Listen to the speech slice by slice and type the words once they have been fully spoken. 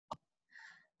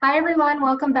Hi everyone,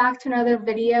 welcome back to another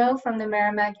video from the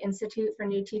Merrimack Institute for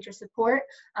New Teacher Support.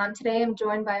 Today I'm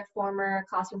joined by former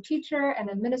classroom teacher and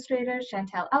administrator,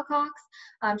 Chantal Alcox.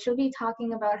 She'll be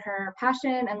talking about her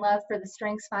passion and love for the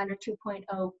STRENGTHSFINDER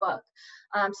 2.0 book.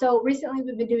 So recently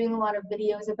we've been doing a lot of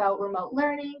videos about remote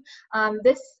learning.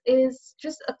 This is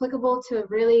just applicable to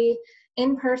really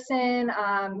in-person,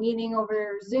 meeting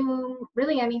over Zoom,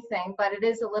 really anything, but it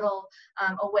is a little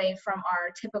away from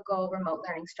our typical remote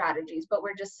learning strategies. But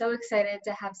we're just so excited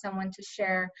to have someone to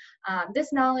share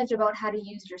this knowledge about how to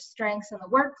use your strengths in the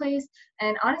workplace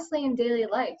and honestly in daily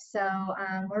life. So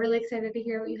we're really excited to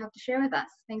hear what you have to share with us.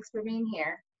 Thanks for being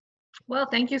here. Well,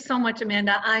 thank you so much,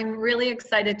 Amanda. I'm really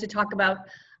excited to talk about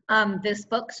this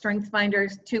book, STRENGTHSFINDER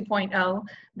 2.0,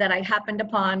 that I happened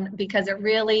upon because it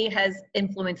really has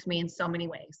influenced me in so many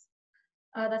ways.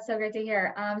 Oh, that's so great to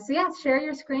hear. So yeah, share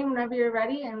your screen whenever you're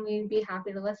ready and we'd be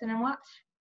happy to listen and watch.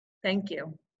 Thank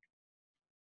you.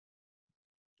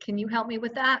 Can you help me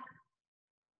with that?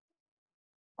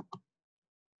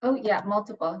 Oh yeah,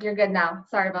 multiple. You're good now.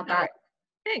 Sorry about that. Right.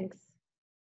 Thanks.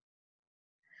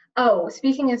 Oh,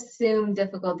 speaking of Zoom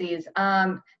difficulties,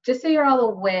 just so you're all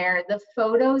aware, the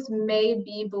photos may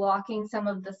be blocking some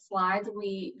of the slides.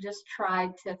 We just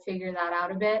tried to figure that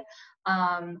out a bit,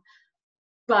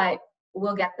 but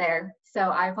we'll get there.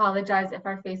 So I apologize if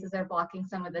our faces are blocking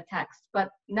some of the text,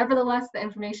 but nevertheless, the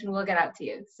information will get out to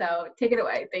you. So take it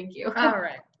away. Thank you. All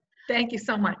right. Thank you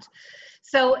so much.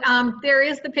 So there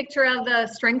is the picture of the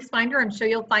STRENGTHSFINDER. I'm sure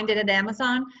you'll find it at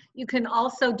Amazon. You can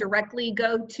also directly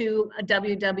go to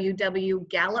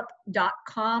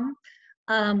www.gallup.com,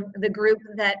 the group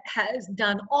that has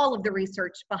done all of the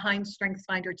research behind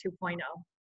STRENGTHSFINDER 2.0.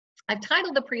 I've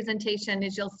titled the presentation,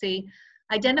 as you'll see,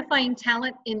 Identifying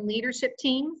Talent in Leadership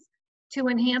Teams to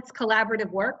Enhance Collaborative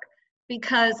Work,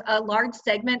 because a large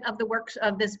segment of the work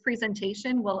of this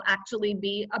presentation will actually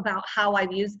be about how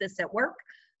I've used this at work.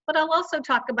 But I'll also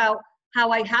talk about how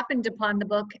I happened upon the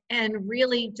book and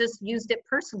really just used it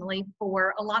personally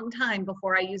for a long time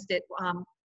before I used it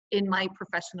in my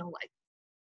professional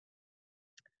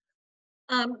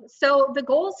life. So the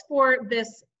goals for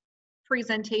this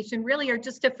presentation really are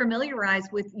just to familiarize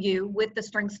you with the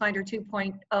STRENGTHSFINDER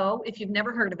 2.0 if you've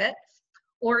never heard of it,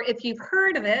 or if you've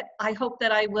heard of it, I hope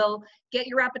that I will get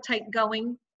your appetite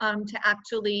going to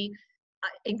actually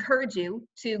encourage you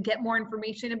to get more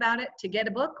information about it, to get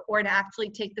a book, or to actually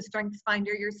take the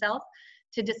STRENGTHSFINDER yourself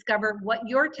to discover what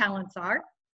your talents are.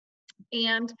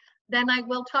 And then I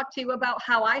will talk to you about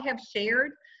how I have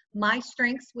shared my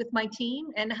strengths with my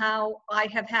team and how I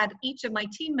have had each of my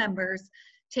team members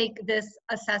take this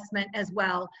assessment as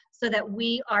well, so that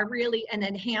we are really an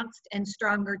enhanced and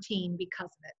stronger team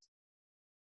because of it.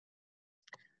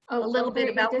 Oh, a little bit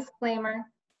about disclaimer.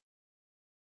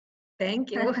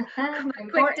 Thank you.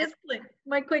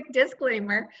 My quick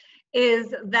disclaimer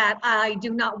is that I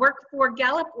do not work for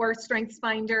Gallup or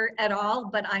STRENGTHSFINDER at all,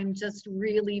 but I'm just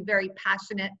really very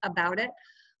passionate about it.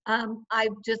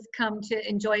 I've just come to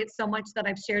enjoy it so much that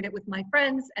I've shared it with my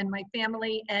friends and my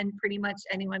family and pretty much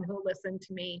anyone who will listen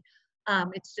to me.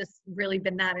 It's just really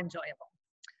been that enjoyable.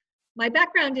 My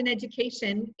background in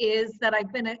education is that I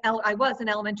was an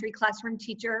elementary classroom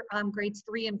teacher, grades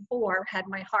 3 and 4, had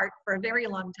my heart for a very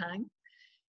long time,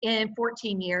 in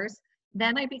 14 years.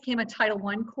 Then I became a Title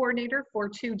I coordinator for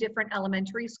 2 different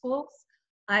elementary schools.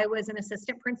 I was an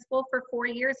assistant principal for 4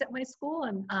 years at my school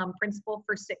and principal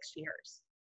for 6 years.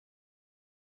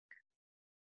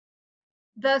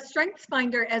 The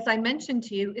STRENGTHSFINDER, as I mentioned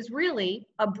to you, is really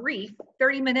a brief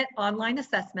 30-minute online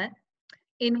assessment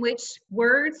in which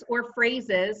words or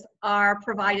phrases are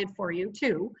provided for you,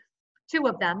 two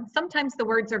of them. Sometimes the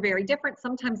words are very different,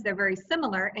 sometimes they're very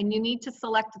similar, and you need to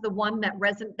select the one that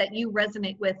you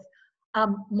resonate with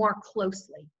more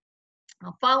closely.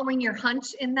 Following your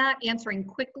hunch in that, answering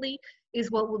quickly, is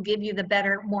what will give you the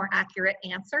better, more accurate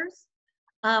answers.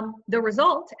 The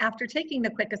result, after taking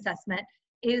the quick assessment,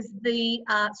 is the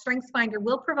STRENGTHSFINDER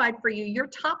will provide for you your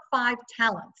top 5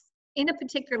 talents in a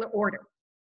particular order.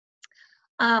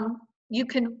 You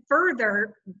can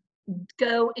further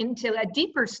go into a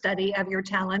deeper study of your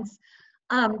talents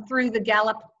through the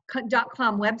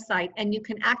Gallup.com website, and you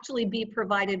can actually be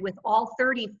provided with all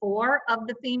 34 of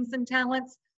the themes and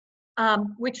talents,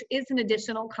 which is an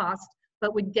additional cost,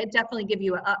 but would definitely give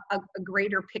you a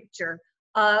greater picture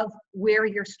of where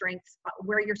your strengths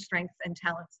and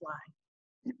talents lie.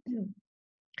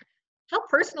 How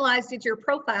personalized is your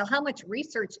profile? How much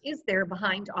research is there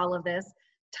behind all of this?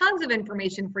 Tons of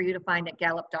information for you to find at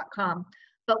Gallup.com.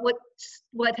 But what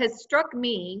has struck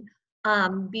me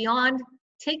beyond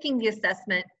taking the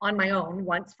assessment on my own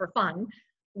once for fun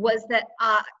was that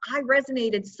I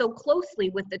resonated so closely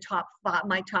with the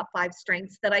my top 5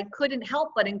 strengths that I couldn't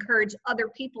help but encourage other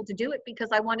people to do it because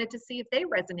I wanted to see if they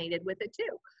resonated with it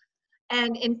too.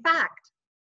 And in fact,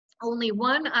 only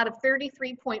 1 out of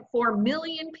 33.4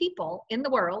 million people in the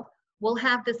world will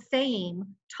have the same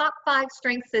top 5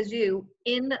 strengths as you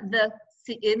in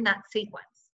that sequence.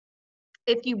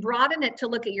 If you broaden it to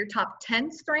look at your top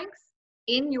 10 strengths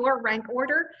in your rank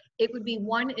order, it would be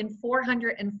 1 in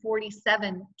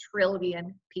 447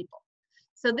 trillion people.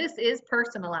 So this is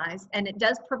personalized, and it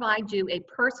does provide you a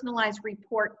personalized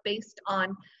report based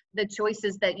on the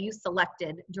choices that you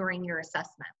selected during your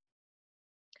assessment.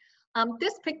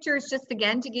 This picture is just,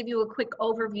 again, to give you a quick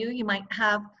overview. You might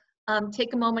have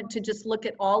take a moment to just look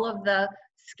at all of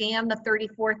scan the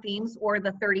 34 themes or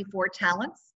the 34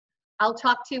 talents. I'll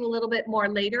talk to you a little bit more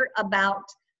later about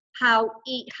how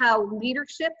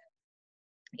leadership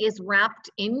is wrapped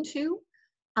into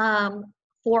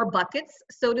 4 buckets,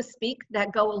 so to speak,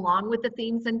 that go along with the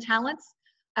themes and talents.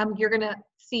 You're going to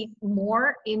see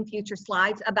more in future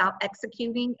slides about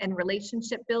executing and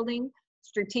relationship building,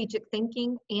 strategic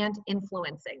thinking, and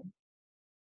influencing.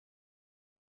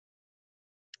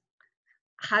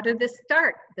 How did this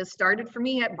start? This started for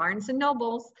me at Barnes &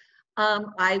 Noble's.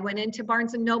 I went into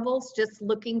Barnes & Noble's just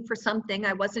looking for something.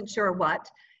 I wasn't sure what.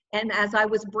 And as I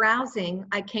was browsing,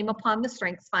 I came upon the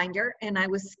StrengthsFinder, and I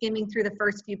was skimming through the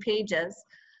first few pages.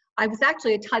 I was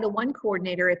actually a Title I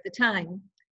coordinator at the time.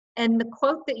 And the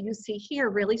quote that you see here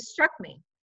really struck me.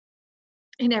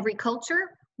 In every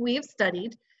culture we have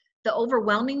studied, the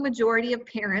overwhelming majority of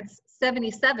parents,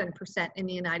 77% in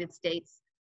the United States,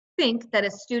 think that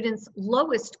a student's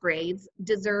lowest grades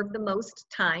deserve the most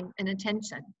time and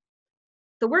attention.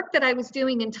 The work that I was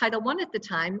doing in Title I at the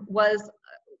time was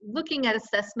looking at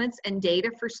assessments and data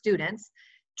for students,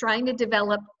 trying to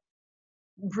develop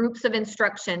groups of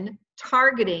instruction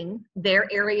targeting their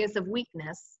areas of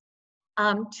weakness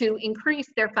to increase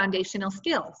their foundational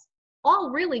skills.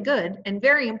 All really good and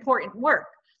very important work,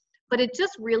 but it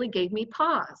just really gave me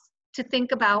pause to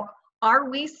think about,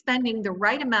 are we spending the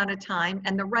right amount of time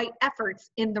and the right efforts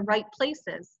in the right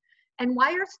places? And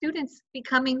why are students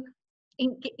becoming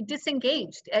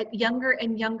disengaged at younger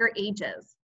and younger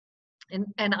ages?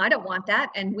 And I don't want that,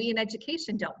 and we in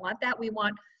education don't want that. We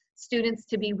want students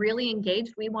to be really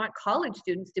engaged. We want college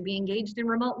students to be engaged in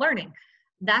remote learning.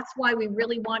 That's why we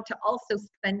really want to also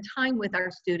spend time with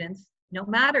our students, no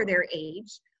matter their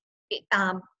age,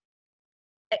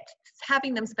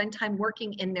 having them spend time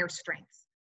working in their strengths,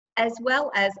 as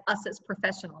well as us as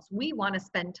professionals. We want to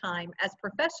spend time as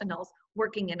professionals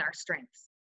working in our strengths.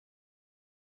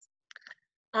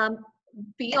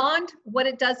 Beyond what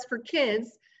it does for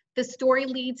kids, the story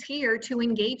leads here to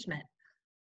engagement.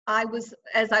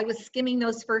 As I was skimming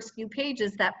those first few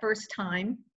pages that first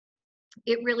time,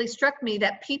 it really struck me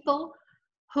that people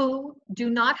who do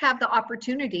not have the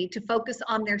opportunity to focus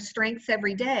on their strengths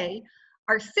every day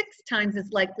are 6 times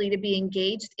as likely to be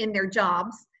engaged in their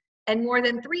jobs and more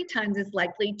than 3 times as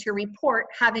likely to report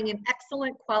having an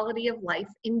excellent quality of life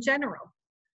in general.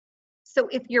 So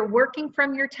if you're working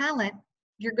from your talent,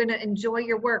 you're going to enjoy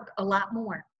your work a lot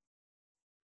more.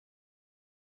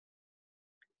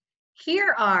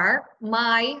 Here are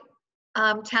my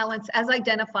talents as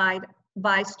identified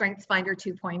by StrengthsFinder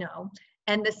 2.0,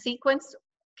 and the sequence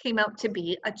came out to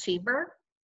be achiever,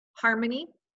 harmony,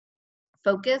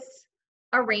 focus,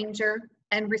 arranger,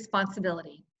 and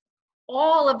responsibility.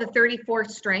 All of the 34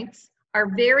 strengths are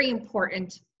very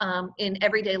important in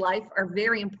everyday life, are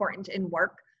very important in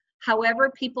work.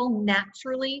 However, people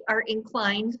naturally are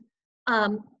inclined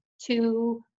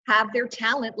to have their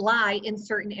talent lie in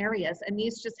certain areas, and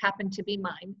these just happen to be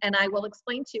mine. And I will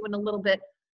explain to you in a little bit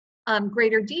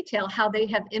greater detail how they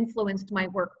have influenced my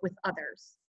work with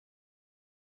others.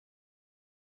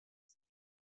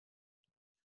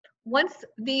 Once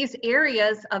these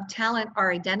areas of talent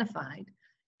are identified,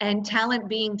 and talent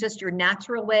being just your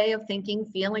natural way of thinking,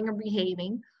 feeling, or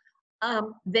behaving,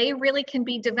 they really can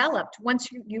be developed once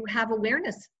you have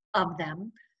awareness of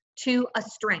them to a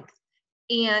strength.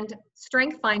 And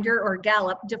StrengthsFinder or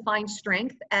Gallup defines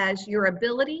strength as your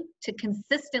ability to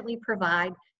consistently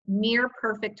provide near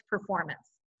perfect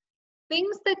performance.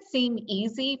 Things that seem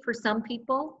easy for some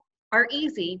people are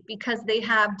easy because they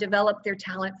have developed their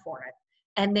talent for it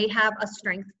and they have a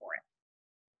strength for it.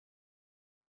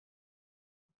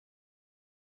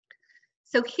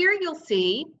 So here you'll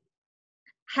see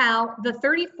how the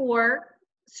 34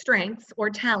 strengths or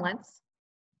talents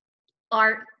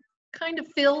are kind of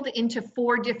filled into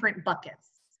 4 different buckets.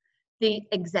 The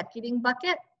executing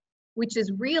bucket, which is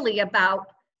really about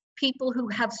people who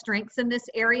have strengths in this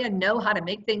area, know how to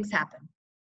make things happen.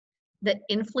 the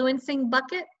influencing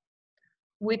bucket,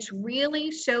 which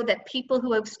really show that people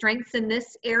who have strengths in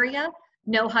this area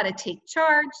know how to take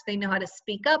charge, they know how to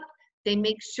speak up, they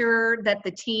make sure that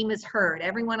the team is heard,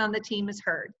 everyone on the team is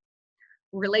heard.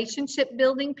 Relationship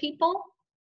building people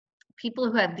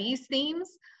who have these themes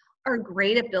are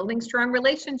great at building strong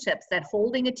relationships, at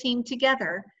holding a team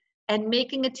together and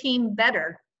making a team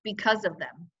better because of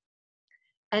them.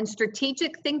 And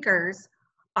strategic thinkers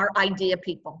are idea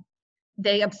people.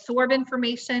 They absorb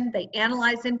information, they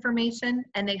analyze information,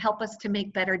 and they help us to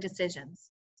make better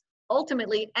decisions.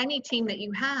 Ultimately, any team that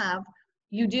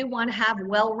you do want to have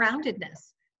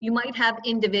well-roundedness. You might have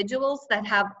individuals that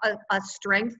have a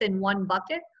strength in one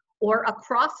bucket or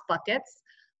across buckets,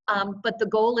 but the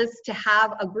goal is to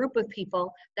have a group of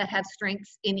people that have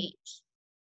strengths in each.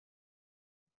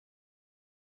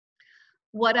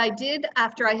 What I did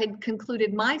after I had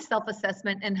concluded my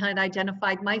self-assessment and had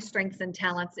identified my strengths and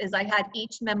talents is I had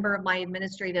each member of my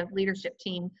administrative leadership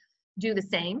team do the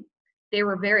same. They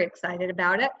were very excited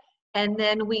about it. And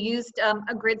then we used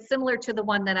a grid similar to the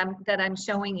one that I'm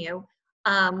showing you,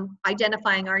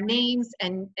 identifying our names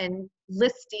and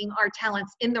listing our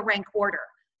talents in the rank order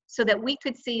so that we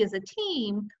could see as a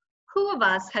team who of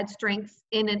us had strengths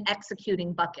in an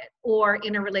executing bucket or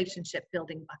in a relationship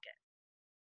building bucket,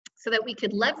 so that we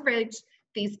could leverage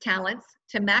these talents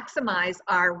to maximize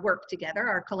our work together,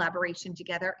 our collaboration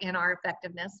together, and our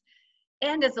effectiveness.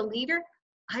 And as a leader,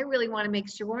 I really want to make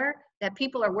sure that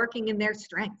people are working in their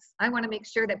strengths. I want to make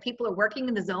sure that people are working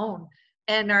in the zone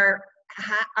and are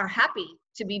happy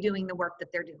to be doing the work that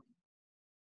they're doing.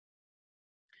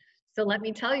 So let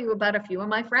me tell you about a few of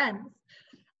my friends.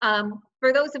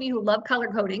 For those of you who love color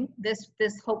coding, this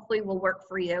hopefully will work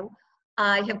for you.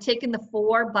 I have taken the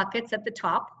 4 buckets at the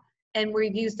top and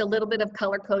we've used a little bit of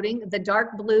color coding. The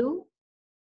dark blue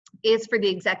is for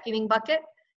the executing bucket.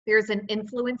 There's an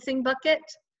influencing bucket.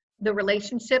 The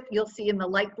relationship you'll see in the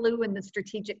light blue, and the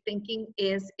strategic thinking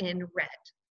is in red.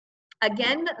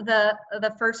 Again, the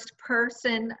first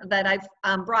person that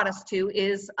I've brought us to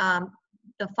is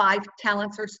the 5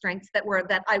 talents or strengths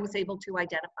that I was able to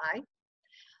identify.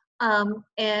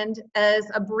 And as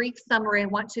a brief summary, I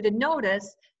want you to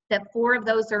notice that 4 of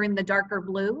those are in the darker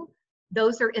blue.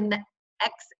 Those are in the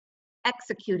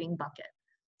executing bucket.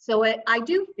 So I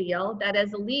do feel that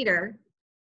as a leader,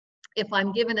 if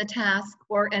I'm given a task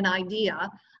or an idea,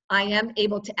 I am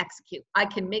able to execute. I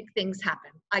can make things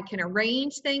happen. I can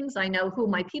arrange things. I know who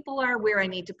my people are, where I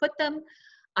need to put them.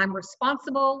 I'm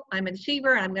responsible. I'm an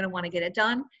achiever. I'm going to want to get it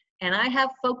done. And I have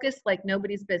focus like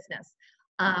nobody's business.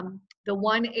 The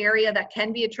one area that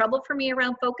can be a trouble for me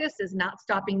around focus is not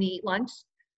stopping to eat lunch,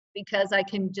 because I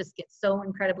can just get so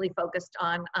incredibly focused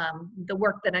on the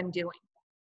work that I'm doing.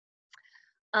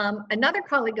 Another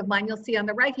colleague of mine you'll see on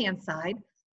the right-hand side,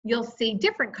 you'll see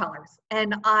different colors.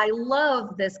 And I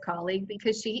love this colleague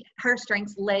because her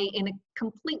strengths lay in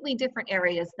completely different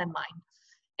areas than mine.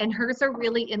 And hers are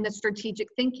really in the strategic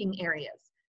thinking areas.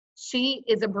 She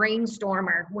is a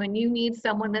brainstormer. When you need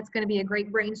someone that's going to be a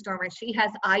great brainstormer, she has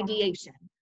ideation,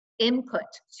 input.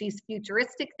 She's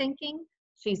futuristic thinking.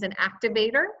 She's an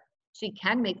activator. She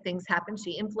can make things happen.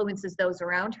 She influences those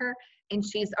around her. And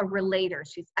she's a relator.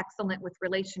 She's excellent with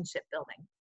relationship building.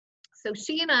 So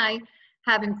she and I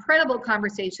have incredible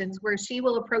conversations where she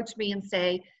will approach me and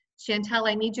say, Chantal,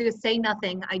 I need you to say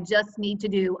nothing. I just need to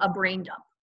do a brain dump.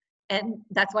 And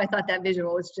that's why I thought that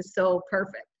visual was just so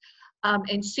perfect.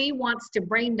 And she wants to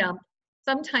brain dump,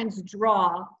 sometimes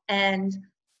draw, and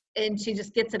she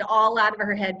just gets it all out of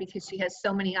her head because she has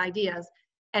so many ideas.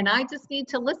 And I just need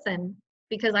to listen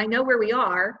because I know where we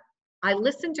are. I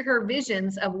listen to her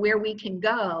visions of where we can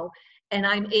go, and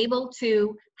I'm able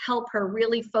to help her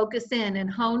really focus in and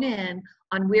hone in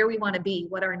on where we want to be,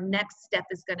 what our next step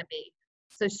is going to be.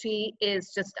 So she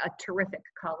is just a terrific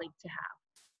colleague to have.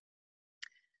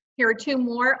 Here are 2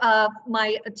 more of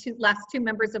my last 2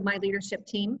 members of my leadership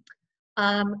team.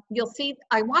 You'll see,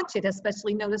 I want you to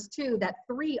especially notice too that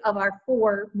 3 of our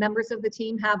 4 members of the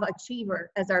team have achiever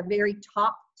as our very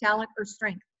top talent or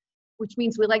strength, which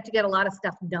means we like to get a lot of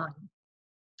stuff done.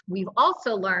 We've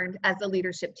also learned as a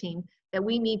leadership team that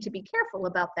we need to be careful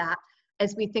about that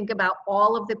as we think about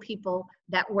all of the people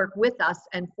that work with us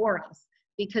and for us,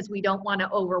 because we don't want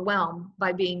to overwhelm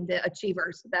by being the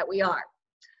achievers that we are.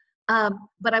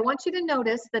 But I want you to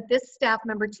notice that this staff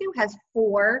member too has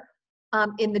 4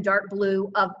 in the dark blue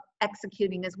of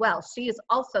executing as well. She is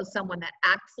also someone that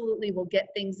absolutely will get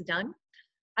things done.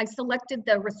 I selected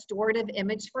the restorative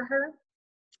image for her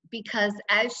because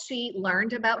as she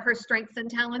learned about her strengths and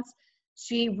talents,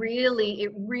 it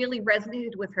really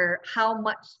resonated with her how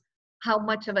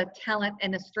much of a talent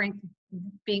and a strength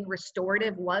being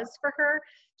restorative was for her.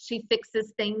 She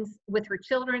fixes things with her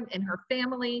children and her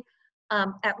family,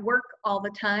 at work all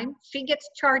the time. She gets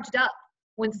charged up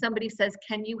when somebody says,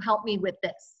 can you help me with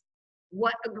this?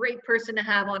 What a great person to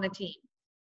have on a team.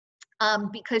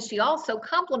 Because she also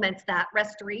complements that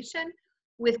restoration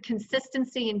with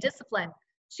consistency and discipline.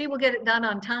 She will get it done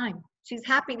on time. She's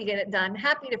happy to get it done,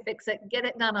 happy to fix it, get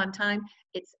it done on time.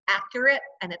 It's accurate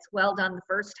and it's well done the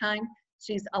first time.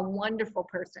 She's a wonderful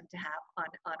person to have on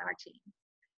our team.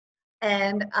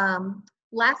 And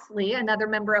lastly, another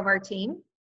member of our team,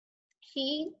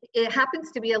 it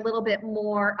happens to be a little bit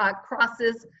more,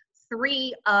 crosses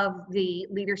 3 of the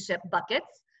leadership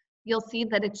buckets. You'll see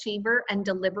that achiever and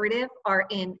deliberative are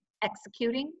in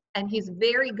executing, and he's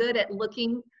very good at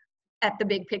looking at the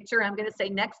big picture. I'm going to say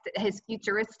next is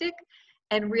futuristic,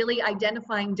 and really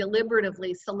identifying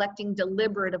deliberatively, selecting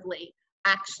deliberatively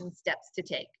action steps to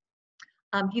take.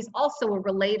 He's also a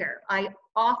relator. I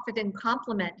often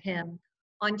compliment him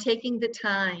on taking the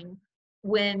time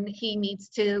when he needs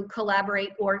to collaborate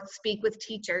or speak with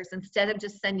teachers. Instead of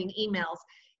just sending emails,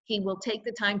 he will take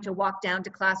the time to walk down to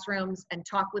classrooms and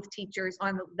talk with teachers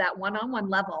on that one-on-one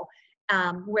level,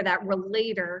 where that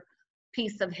relator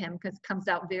piece of him comes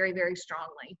out very, very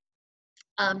strongly,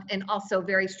 and also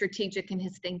very strategic in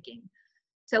his thinking.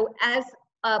 So as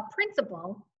a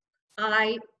principal,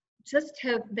 I just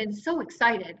have been so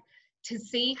excited to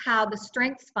see how the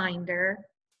STRENGTHSFINDER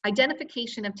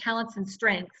identification of talents and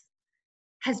strengths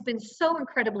has been so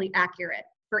incredibly accurate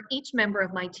for each member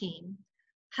of my team.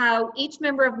 How each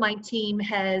member of my team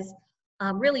has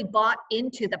really bought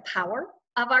into the power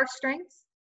of our strengths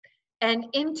and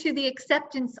into the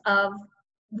acceptance of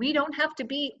we don't have to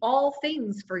be all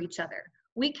things for each other.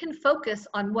 We can focus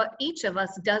on what each of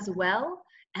us does well,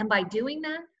 and by doing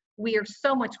that, we are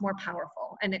so much more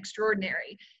powerful and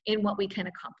extraordinary in what we can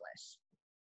accomplish.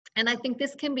 And I think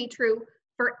this can be true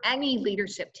for any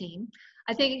leadership team.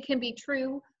 I think it can be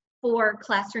true for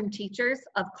classroom teachers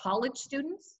of college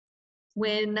students.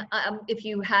 When, if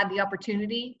you had the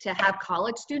opportunity to have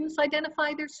college students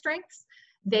identify their strengths,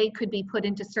 they could be put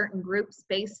into certain groups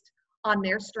based on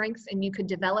their strengths, and you could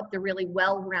develop the really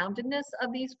well-roundedness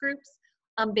of these groups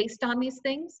based on these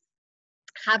things.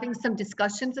 Having some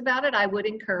discussions about it, I would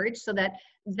encourage, so that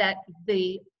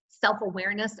the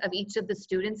self-awareness of each of the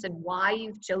students and why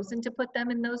you've chosen to put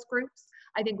them in those groups,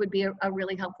 I think would be a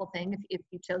really helpful thing if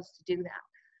you chose to do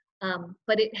that.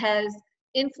 But it has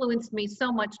influenced me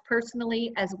so much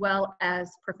personally as well as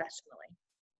professionally.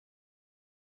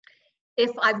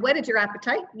 If I've whetted your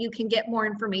appetite, you can get more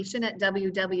information at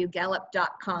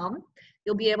www.gallup.com.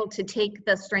 You'll be able to take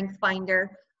the STRENGTHSFINDER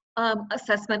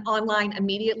assessment online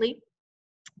immediately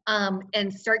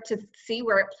and start to see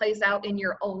where it plays out in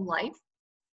your own life.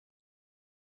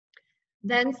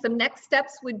 Then some next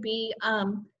steps would be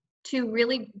to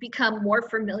really become more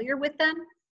familiar with them.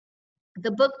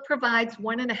 The book provides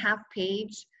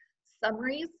 1.5-page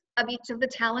summaries of each of the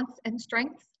talents and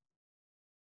strengths.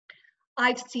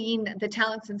 I've seen the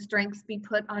talents and strengths be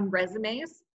put on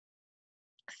resumes.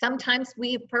 Sometimes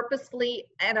we purposely,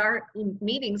 at our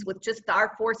meetings with just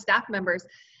our 4 staff members,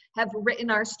 have written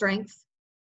our strengths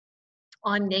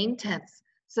on name tags,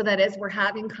 so that as we're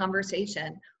having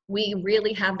conversation, we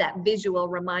really have that visual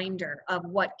reminder of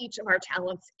what each of our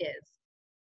talents is.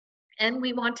 And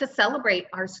we want to celebrate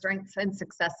our strengths and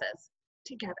successes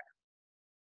together.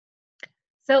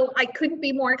 So I couldn't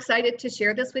be more excited to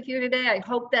share this with you today. I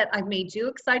hope that I've made you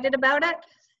excited about it.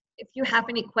 If you have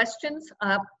any questions,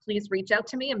 please reach out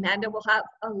to me. Amanda will have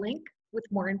a link with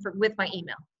more info with my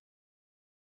email.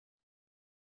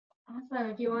 Awesome.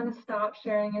 If you want to stop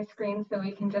sharing your screen so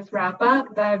we can just wrap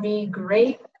up, that'd be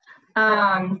great.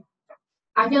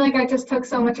 I feel like I just took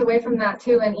so much away from that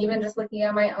too, and even just looking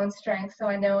at my own strengths. So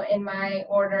I know in my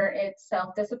order, it's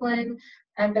self-discipline,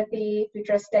 empathy,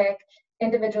 futuristic,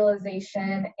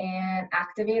 individualization, and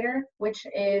activator, which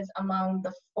is among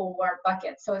the 4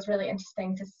 buckets. So it's really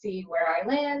interesting to see where I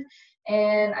land.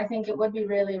 And I think it would be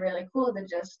really, really cool to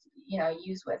just,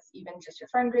 use with even just your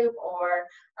friend group or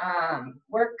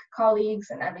work colleagues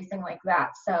and everything like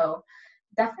that. So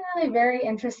definitely very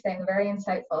interesting, very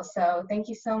insightful. So thank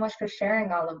you so much for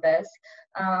sharing all of this.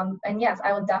 And yes,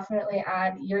 I will definitely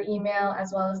add your email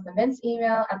as well as the Mint's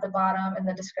email at the bottom in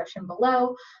the description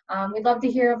below. We'd love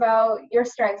to hear about your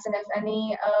strengths, and if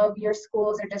any of your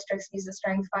schools or districts use the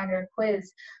STRENGTHSFINDER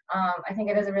quiz. I think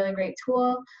it is a really great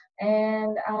tool.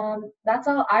 And that's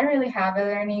all I really have. Are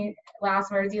there any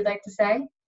last words you'd like to say?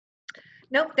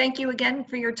 No, thank you again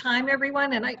for your time,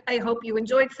 everyone. And I hope you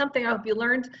enjoyed something. I hope you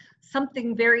learned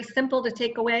something very simple to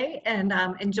take away, and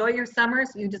enjoy your summers.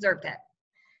 You deserved it.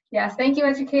 Yes, thank you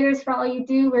educators for all you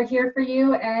do. We're here for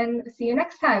you and see you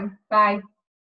next time. Bye.